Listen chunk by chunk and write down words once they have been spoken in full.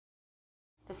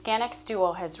The ScanX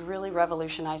Duo has really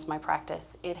revolutionized my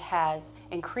practice. It has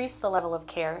increased the level of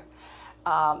care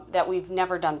that we've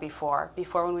never done before.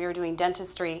 Before, when we were doing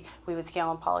dentistry, we would scale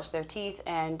and polish their teeth,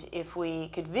 and if we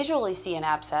could visually see an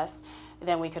abscess,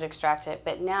 then we could extract it.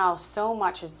 But now so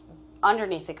much is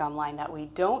underneath the gum line that we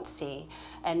don't see,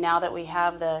 and now that we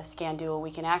have the Scan Duo,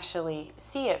 we can actually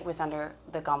see it with under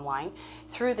the gum line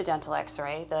through the dental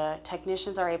x-ray. The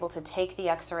technicians are able to take the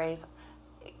x-rays,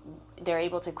 they're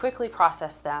able to quickly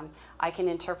process them, I can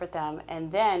interpret them,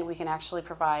 and then we can actually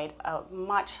provide a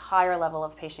much higher level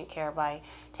of patient care by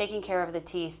taking care of the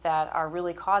teeth that are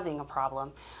really causing a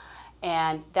problem.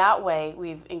 And that way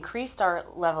we've increased our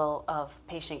level of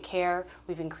patient care,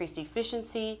 we've increased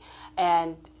efficiency,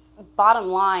 and bottom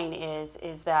line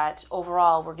is that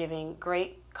overall we're giving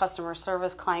great customer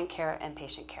service, client care, and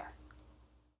patient care.